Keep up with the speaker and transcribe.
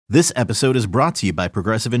This episode is brought to you by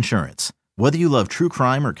Progressive Insurance. Whether you love true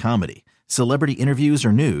crime or comedy, celebrity interviews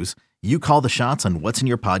or news, you call the shots on what's in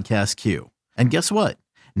your podcast queue. And guess what?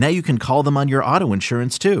 Now you can call them on your auto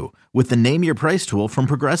insurance too with the Name Your Price tool from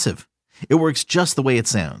Progressive. It works just the way it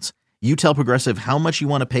sounds. You tell Progressive how much you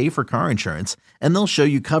want to pay for car insurance, and they'll show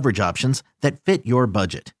you coverage options that fit your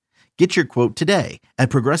budget. Get your quote today at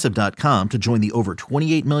Progressive.com to join the over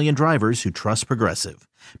 28 million drivers who trust Progressive.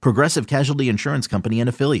 Progressive Casualty Insurance Company and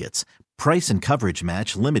Affiliates. Price and coverage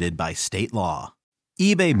match limited by state law.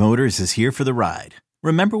 eBay Motors is here for the ride.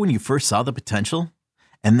 Remember when you first saw the potential?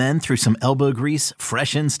 And then through some elbow grease,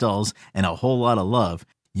 fresh installs, and a whole lot of love,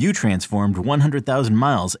 you transformed 100,000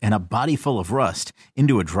 miles and a body full of rust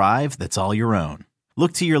into a drive that's all your own.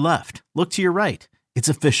 Look to your left. Look to your right. It's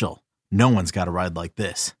official. No one's got a ride like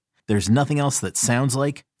this. There's nothing else that sounds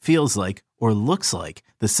like, feels like, or looks like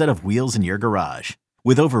the set of wheels in your garage.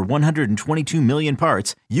 With over 122 million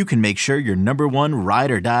parts, you can make sure your number one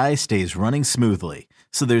ride or die stays running smoothly.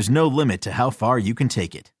 So there's no limit to how far you can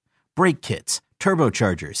take it. Brake kits,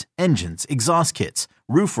 turbochargers, engines, exhaust kits,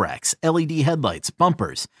 roof racks, LED headlights,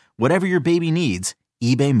 bumpers, whatever your baby needs,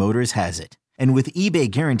 eBay Motors has it. And with eBay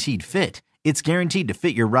Guaranteed Fit, it's guaranteed to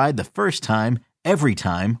fit your ride the first time, every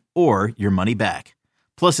time, or your money back.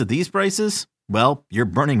 Plus, at these prices, well, you're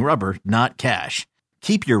burning rubber, not cash.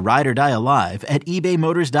 Keep your ride or die alive at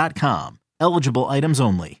ebaymotors.com. Eligible items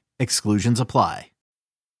only. Exclusions apply.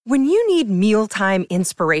 When you need mealtime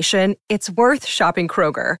inspiration, it's worth shopping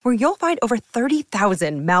Kroger, where you'll find over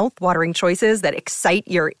 30,000 mouth-watering choices that excite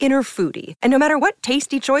your inner foodie. And no matter what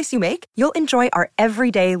tasty choice you make, you'll enjoy our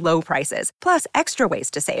everyday low prices, plus extra ways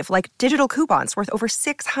to save, like digital coupons worth over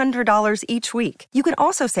 $600 each week. You can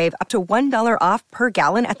also save up to $1 off per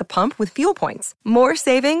gallon at the pump with fuel points. More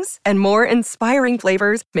savings and more inspiring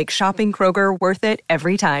flavors make shopping Kroger worth it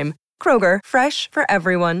every time. Kroger, fresh for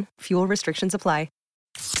everyone. Fuel restrictions apply.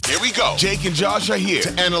 Here we go. Jake and Josh are here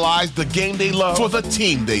to analyze the game they love for the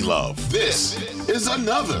team they love. This is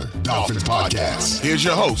another Dolphins podcast. Here's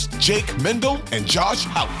your host, Jake Mendel and Josh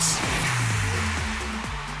Houtz.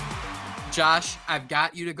 Josh, I've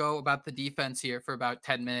got you to go about the defense here for about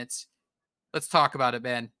 10 minutes. Let's talk about it,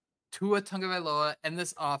 man. Tua Tagovailoa and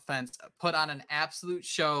this offense put on an absolute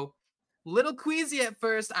show. Little queasy at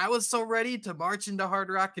first. I was so ready to march into Hard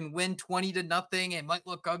Rock and win 20-0. It might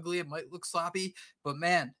look ugly. It might look sloppy. But,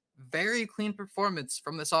 man, very clean performance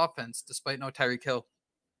from this offense despite no Tyreek Hill.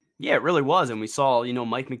 Yeah, it really was. And we saw,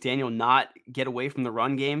 Mike McDaniel not get away from the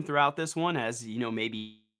run game throughout this one as,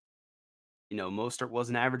 maybe Mostert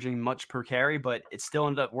wasn't averaging much per carry, but it still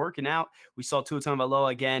ended up working out. We saw Tua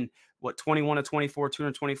Tagovailoa again, 21 of 24,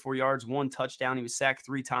 224 yards, 1 touchdown. He was sacked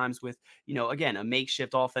 3 times with, again, a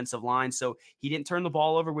makeshift offensive line. So he didn't turn the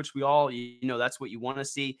ball over, which we all, that's what you want to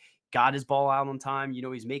see. Got his ball out on time.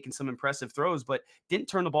 He's making some impressive throws, but didn't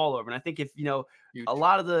turn the ball over. And I think if, a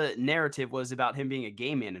lot of the narrative was about him being a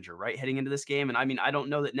game manager, right, heading into this game. And I mean, I don't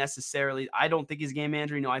know that necessarily, I don't think he's a game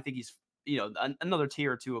manager. I think he's another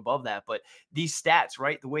tier or two above that. But these stats,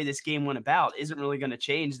 right, the way this game went about isn't really going to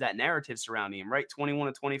change that narrative surrounding him, right? 21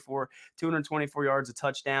 of 24, 224 yards, a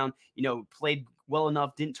touchdown, played well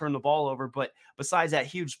enough, didn't turn the ball over. But besides that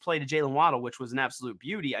huge play to Jaylen Waddle, which was an absolute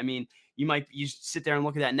beauty, I mean, you sit there and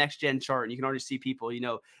look at that next gen chart and you can already see people,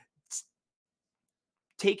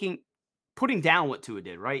 putting down what Tua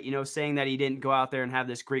did, right? Saying that he didn't go out there and have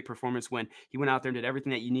this great performance when he went out there and did everything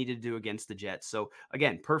that you needed to do against the Jets. So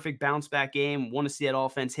again, perfect bounce back game. Want to see that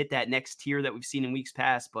offense hit that next tier that we've seen in weeks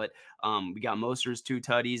past, but we got Mostert's 2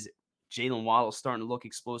 tutties. Jaylen Waddle starting to look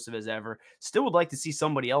explosive as ever. Still would like to see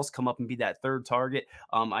somebody else come up and be that third target.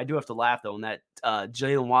 I do have to laugh, though, on that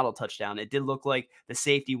Jaylen Waddle touchdown. It did look like the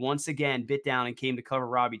safety once again bit down and came to cover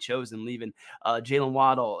Robbie Chosen, leaving Jaylen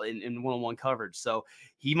Waddle in one-on-one coverage. So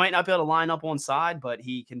he might not be able to line up on side, but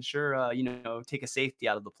he can sure, take a safety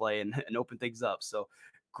out of the play and open things up. So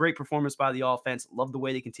great performance by the offense. Love the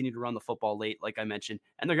way they continue to run the football late, like I mentioned.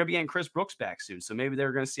 And they're going to be getting Chris Brooks back soon. So maybe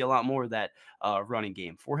they're going to see a lot more of that running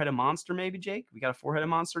game. 4-headed monster, maybe, Jake? We got a 4-headed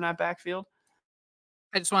monster in that backfield?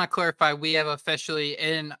 I just want to clarify, we have officially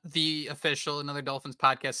in the official Another Dolphins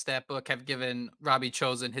podcast stat book have given Robbie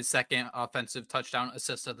Chosen his second offensive touchdown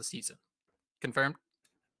assist of the season. Confirmed?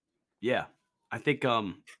 Yeah. I think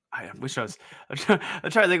I wish I'm trying to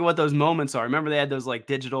think of what those moments are. Remember they had those like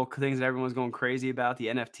digital things that everyone was going crazy about, the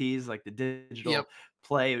NFTs, like the digital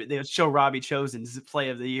play. They would show Robbie Chosen's play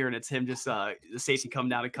of the year, and it's him just the safety come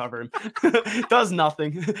down to cover him. does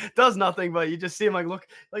nothing, but you just see him look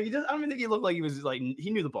like I don't even think he looked like he was he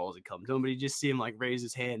knew the ball was coming to him, but you just see him raise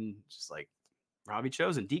his hand and just Robbie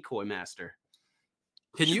Chosen, decoy master.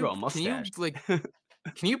 Can you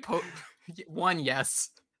post one?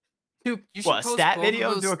 Yes. Dude, you should What, a post stat both of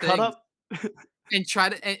video? Do those a cut things up? and try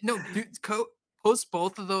to no, dude, post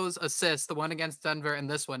both of those assists, the one against Denver and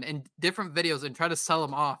this one, in different videos and try to sell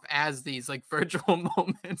them off as these, like, virtual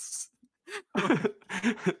moments. Robbie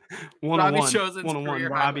 101, Chosen's 101, career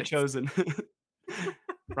Robbie highlights. Chosen.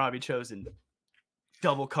 Robbie Chosen,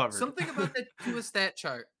 double covered. Something about that Tua stat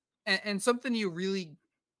chart and something you really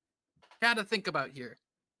gotta think about here.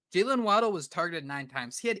 Jaylen Waddle was targeted 9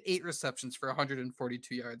 times. He had 8 receptions for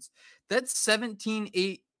 142 yards. That's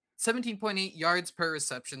 17.8 yards per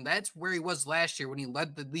reception. That's where he was last year when he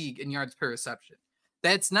led the league in yards per reception.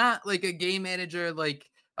 That's not like a game manager, like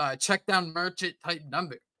check down merchant type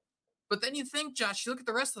number. But then you think, Josh, you look at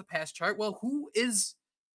the rest of the pass chart. Well, who's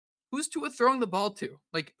Tua throwing the ball to?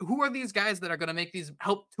 Like, who are these guys that are going to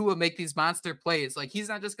help Tua make these monster plays? Like, he's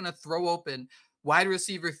not just going to throw open wide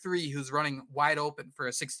receiver 3 who's running wide open for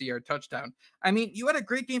a 60-yard touchdown. I mean, you had a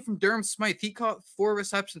great game from Durham Smythe. He caught 4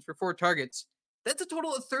 receptions for 4 targets. That's a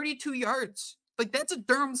total of 32 yards. Like, that's a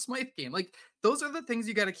Durham Smythe game. Like, those are the things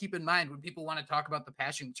you got to keep in mind when people want to talk about the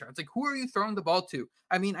passing charts. Like, who are you throwing the ball to?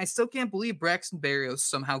 I mean, I still can't believe Braxton Berrios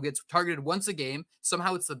somehow gets targeted once a game.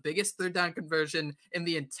 Somehow it's the biggest third down conversion in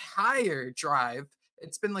the entire drive.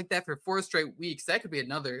 It's been like that for 4 straight weeks. That could be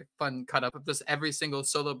another fun cut up of just every single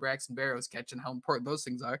solo Braxton Berrios catch and how important those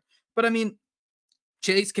things are. But I mean,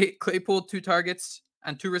 Chase Claypool, 2 targets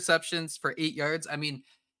on 2 receptions for 8 yards. I mean,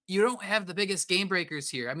 you don't have the biggest game breakers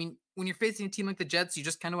here. I mean, when you're facing a team like the Jets, you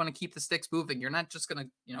just kind of want to keep the sticks moving. You're not just going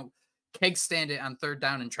to, keg stand it on 3rd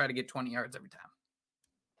down and try to get 20 yards every time.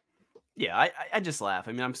 Yeah, I just laugh.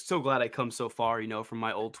 I mean, I'm so glad I come so far, from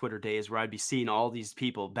my old Twitter days where I'd be seeing all these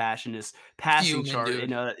people bashing this passing Human, chart dude.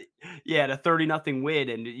 in a 30-0 win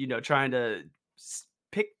and trying to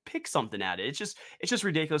pick something at it. It's just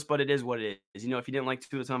ridiculous, but it is what it is. If you didn't like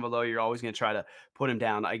Tua Tagovailoa, you're always going to try to put him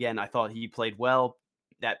down. Again, I thought he played well.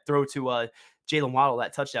 That throw to Jaylen Waddle,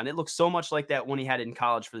 that touchdown, it looks so much like that one he had in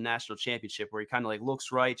college for the national championship, where he kind of like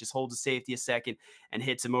looks right, just holds the safety a second and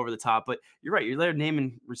hits him over the top. But you're right, you're there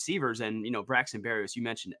naming receivers, and Braxton Berrios, you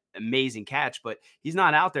mentioned, amazing catch, but he's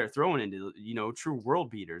not out there throwing into true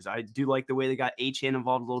world beaters. I do like the way they got Achane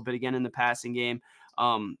involved a little bit again in the passing game.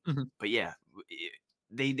 But yeah,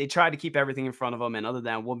 they tried to keep everything in front of them, and other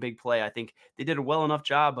than one big play, I think they did a well enough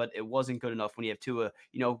job, but it wasn't good enough when you have Tua,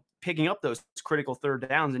 picking up those critical 3rd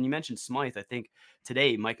downs. And you mentioned Smythe. I think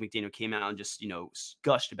today Mike McDaniel came out and just,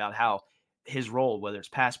 gushed about how his role, whether it's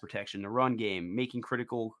pass protection, the run game, making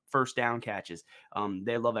critical 1st down catches,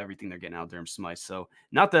 they love everything they're getting out there in Smythe. So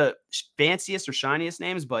not the fanciest or shiniest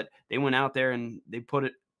names, but they went out there and they put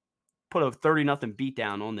a 30-0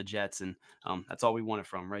 beatdown on the Jets, and that's all we wanted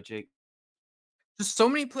from, right, Jake? Just so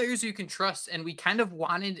many players you can trust, and we kind of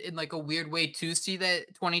wanted in like a weird way to see that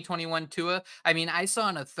 2021 Tua. I mean, I saw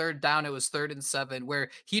on a 3rd down, it was 3rd and 7,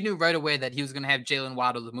 where he knew right away that he was going to have Jaylen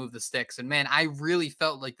Waddle to move the sticks. And man, I really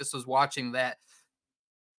felt like this was watching that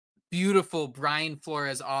beautiful Brian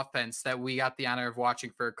Flores offense that we got the honor of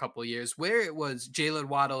watching for a couple of years, where it was Jaylen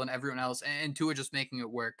Waddle and everyone else, and Tua just making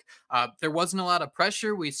it work. There wasn't a lot of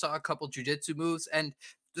pressure. We saw a couple jujitsu moves, and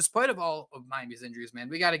despite of all of Miami's injuries, man,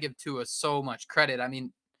 we got to give Tua so much credit. I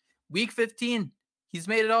mean, week 15, he's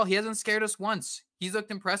made it all. He hasn't scared us once. He's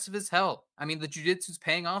looked impressive as hell. I mean, the jujitsu's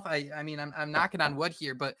paying off. I mean, I'm knocking on wood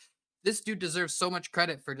here, but this dude deserves so much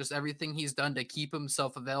credit for just everything he's done to keep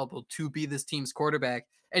himself available to be this team's quarterback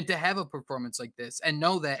and to have a performance like this and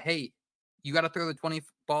know that, hey, you got to throw the 20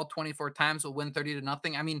 ball 24 times, we'll win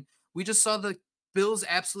 30-0. I mean, we just saw the Bills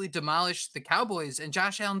absolutely demolish the Cowboys, and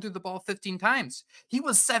Josh Allen threw the ball 15 times. He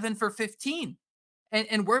was 7 for 15.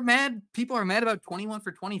 And we're mad. People are mad about 21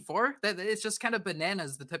 for 24. That it's just kind of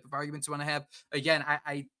bananas, the type of arguments you want to have. Again,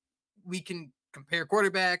 we can compare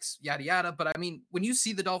quarterbacks, yada yada. But I mean, when you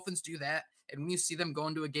see the Dolphins do that, and when you see them go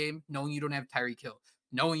into a game knowing you don't have Tyreek Hill,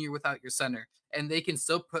 knowing you're without your center, and they can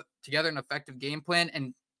still put together an effective game plan.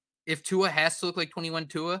 And if Tua has to look like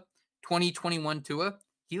 2021 Tua,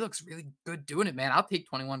 he looks really good doing it, man. I'll take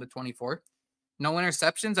 21-24. No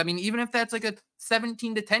interceptions. I mean, even if that's like a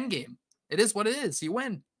 17-10 game, it is what it is. You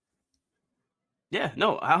win. Yeah,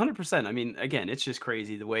 no, 100%. I mean, again, it's just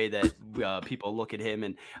crazy the way that people look at him.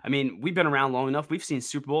 And I mean, we've been around long enough. We've seen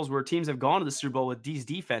Super Bowls where teams have gone to the Super Bowl with these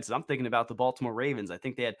defenses. I'm thinking about the Baltimore Ravens. I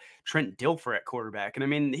think they had Trent Dilfer at quarterback. And I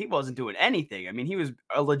mean, he wasn't doing anything. I mean, he was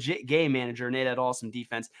a legit game manager and they had awesome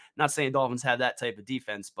defense. Not saying Dolphins have that type of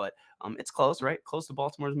defense, but It's close, right? Close to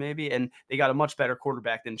Baltimore's maybe, and they got a much better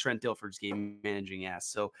quarterback than Trent Dilfer's game managing ass.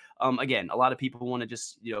 So again, a lot of people want to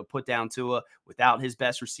just put down Tua without his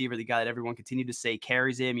best receiver, the guy that everyone continued to say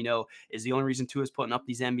carries him. Is the only reason Tua's putting up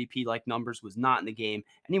these MVP like numbers was not in the game,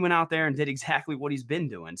 and he went out there and did exactly what he's been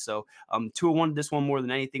doing. So Tua wanted this one more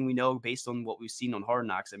than anything we know based on what we've seen on Hard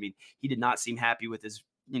Knocks. I mean, he did not seem happy with his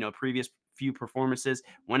previous few performances,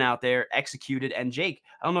 went out there, executed. And Jake,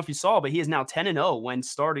 I don't know if you saw, but he is now 10-0 when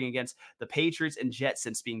starting against the Patriots and Jets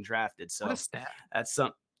since being drafted. So What a stat.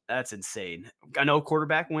 that's insane. I know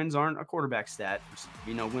quarterback wins aren't a quarterback stat.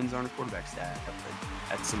 Wins aren't a quarterback stat. But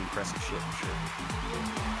that's some impressive shit for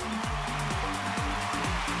sure.